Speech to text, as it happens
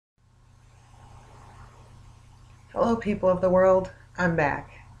Hello, people of the world. I'm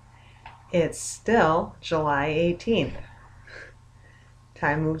back. It's still July 18th.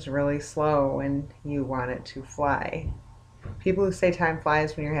 Time moves really slow when you want it to fly. People who say time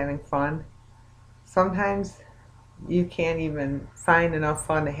flies when you're having fun, sometimes you can't even find enough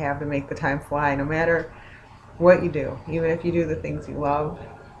fun to have to make the time fly, no matter what you do. Even if you do the things you love,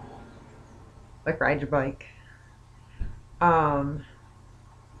 like ride your bike. Um,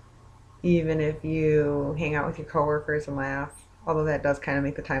 Even if you hang out with your coworkers and laugh, although that does kind of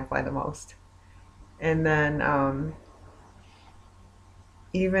make the time fly the most. And then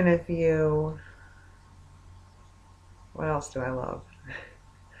even if you, what else do I love?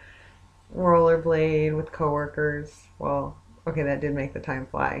 Rollerblade with coworkers. Well, okay, that did make the time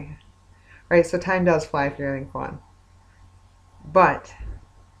fly. Right, so time does fly if you're having fun. But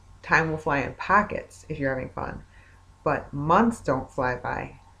time will fly in pockets if you're having fun. But months don't fly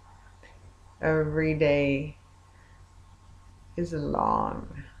by. Every day is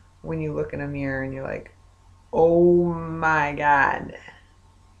long when you look in a mirror and you're like, oh my God.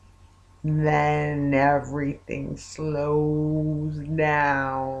 Then everything slows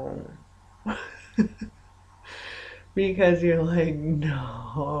down. Because you're like,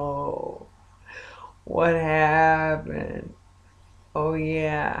 no, what happened? Oh,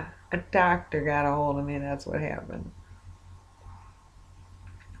 yeah, a doctor got a hold of me, that's what happened.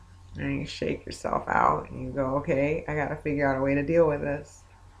 And you shake yourself out and you go, okay, I gotta figure out a way to deal with this.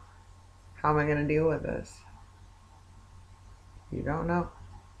 How am I gonna deal with this? You don't know.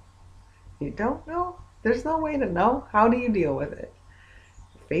 You don't know? There's no way to know. How do you deal with it?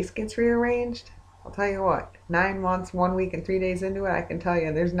 Your face gets rearranged? I'll tell you what, 9 months, 1 week, and 3 days into it, I can tell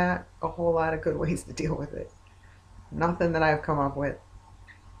you there's not a whole lot of good ways to deal with it. Nothing that I've come up with.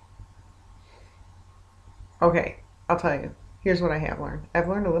 Okay, I'll tell you. Here's what I have learned. I've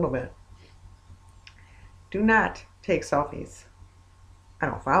learned a little bit. Do not take selfies. I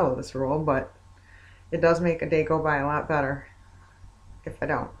don't follow this rule, but it does make a day go by a lot better if I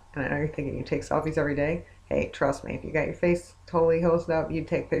don't. And I know you're thinking you take selfies every day. Hey, trust me, if you got your face totally hosed up, you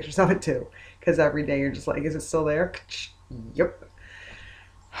take pictures of it too. Because every day you're just like, is it still there? Yep.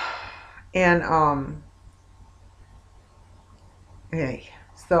 And okay,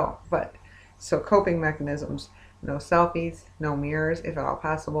 so coping mechanisms. No selfies, no mirrors, if at all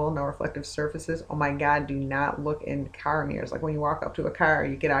possible, no reflective surfaces. Oh my God, do not look in car mirrors. Like when you walk up to a car,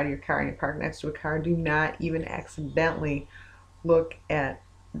 you get out of your car and you park next to a car, do not even accidentally look at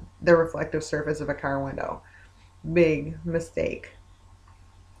the reflective surface of a car window. Big mistake.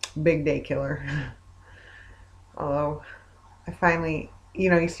 Big day killer. Although I finally,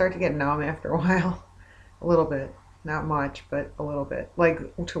 you start to get numb after a while. A little bit. Not much, but a little bit. Like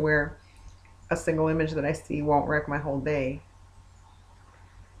to where a single image that I see won't wreck my whole day.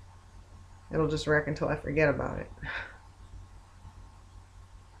 It'll just wreck until I forget about it.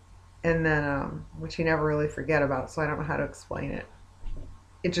 And then, which you never really forget about, so I don't know how to explain it.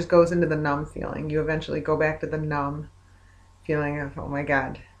 It just goes into the numb feeling. You eventually go back to the numb feeling of, oh my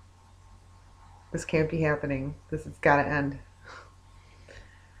God, this can't be happening. This has got to end.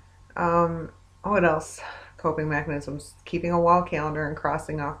 Um, what else? Coping mechanisms. Keeping a wall calendar and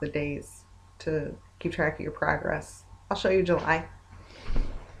crossing off the days to keep track of your progress. I'll show you July.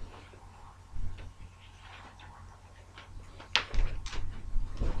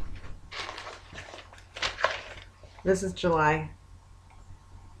 This is July.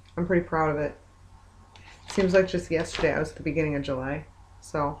 I'm pretty proud of it. Seems like just yesterday I was at the beginning of July.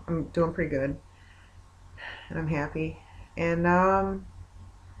 So I'm doing pretty good. And I'm happy. And I'm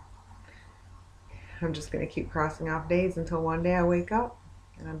just going to keep crossing off days until one day I wake up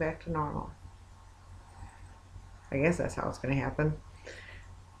and I'm back to normal. I guess that's how it's going to happen.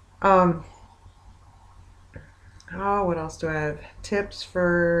 Um, oh, what else do I have? Tips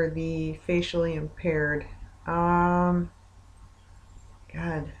for the facially impaired. Um,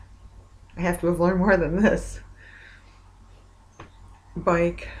 God, I have to have learned more than this.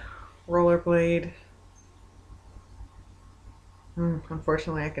 Bike, rollerblade.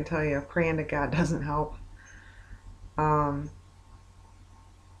 Unfortunately, I can tell you, praying to God doesn't help. Um,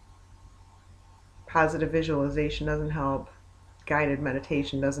 Positive visualization doesn't help. Guided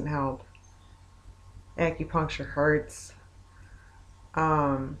meditation doesn't help. Acupuncture hurts.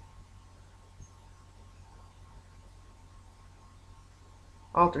 Um,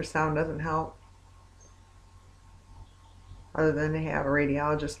 Ultrasound doesn't help. Other than to have a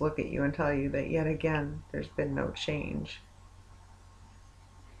radiologist look at you and tell you that yet again there's been no change.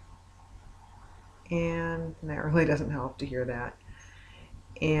 And that really doesn't help to hear that.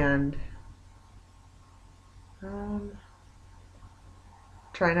 And um,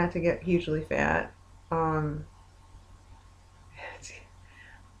 try not to get hugely fat. Um,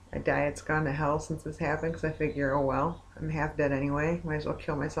 My diet's gone to hell since this happened because I figure, oh well, I'm half dead anyway. Might as well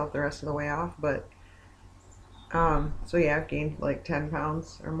kill myself the rest of the way off. But, so yeah, I've gained like 10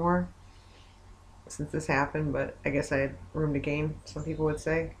 pounds or more since this happened, but I guess I had room to gain, some people would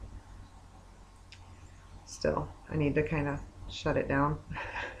say. Still, I need to kind of shut it down.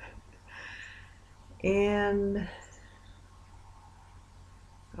 And,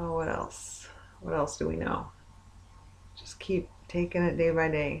 oh, what else? What else do we know? Just keep taking it day by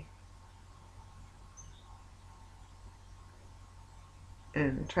day.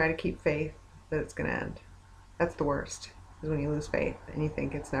 And try to keep faith that it's going to end. That's the worst. Is when you lose faith and you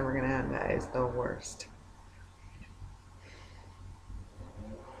think it's never going to end. That is the worst.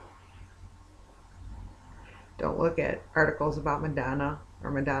 Don't look at articles about Madonna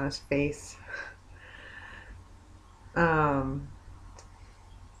or Madonna's face. Don't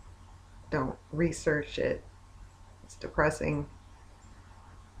research it. It's depressing.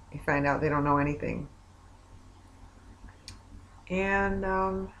 You find out they don't know anything. And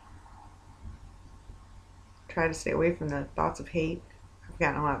try to stay away from the thoughts of hate. I've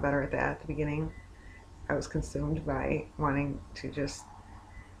gotten a lot better at that at the beginning. I was consumed by wanting to just,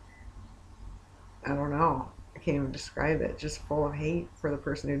 I don't know, I can't even describe it, just full of hate for the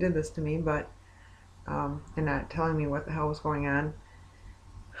person who did this to me, but and not telling me what the hell was going on.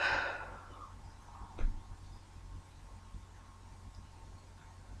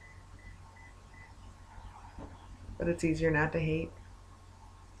 But it's easier not to hate.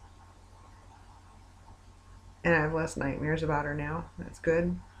 And I have less nightmares about her now. That's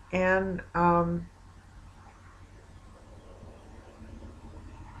good. And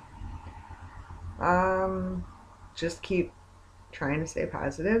just keep trying to stay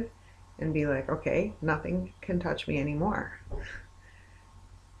positive and be like, okay, nothing can touch me anymore.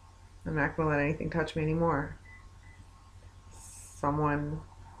 I'm not going to let anything touch me anymore. Someone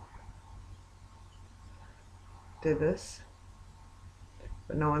did this,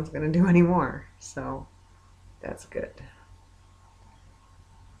 but no one's going to do any more. So that's good.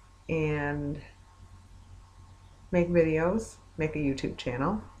 And make videos, make a YouTube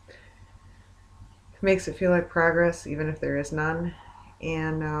channel. It makes it feel like progress, even if there is none.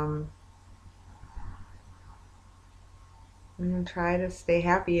 And try to stay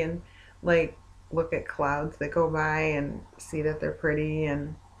happy and like look at clouds that go by and see that they're pretty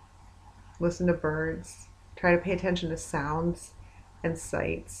and listen to birds. Try to pay attention to sounds and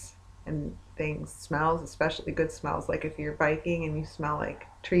sights and things, smells, especially good smells, like if you're biking and you smell like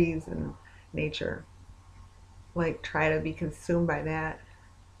trees and nature. Like try to be consumed by that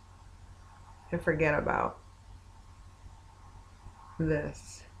and forget about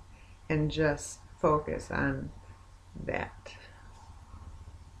this and just focus on that.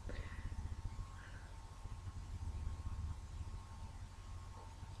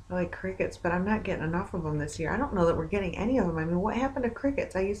 I like crickets, but I'm not getting enough of them this year. I don't know that we're getting any of them. I mean, what happened to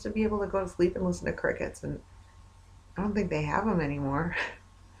crickets? I used to be able to go to sleep and listen to crickets, and I don't think they have them anymore.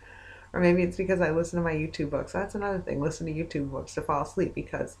 Or maybe it's because I listen to my YouTube books. That's another thing. Listen to YouTube books to fall asleep,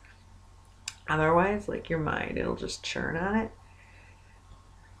 because otherwise, like, your mind, it'll just churn on it.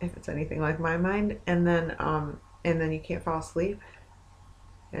 If it's anything like my mind, and then you can't fall asleep,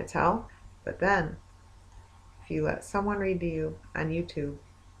 and it's hell. But then, if you let someone read to you on YouTube,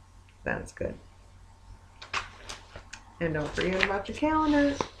 then it's good. And don't forget about your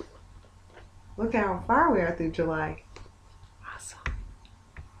calendar. Look how far we are through July. Awesome.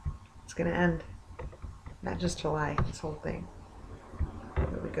 It's gonna end. Not just July, this whole thing.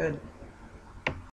 It'll be good.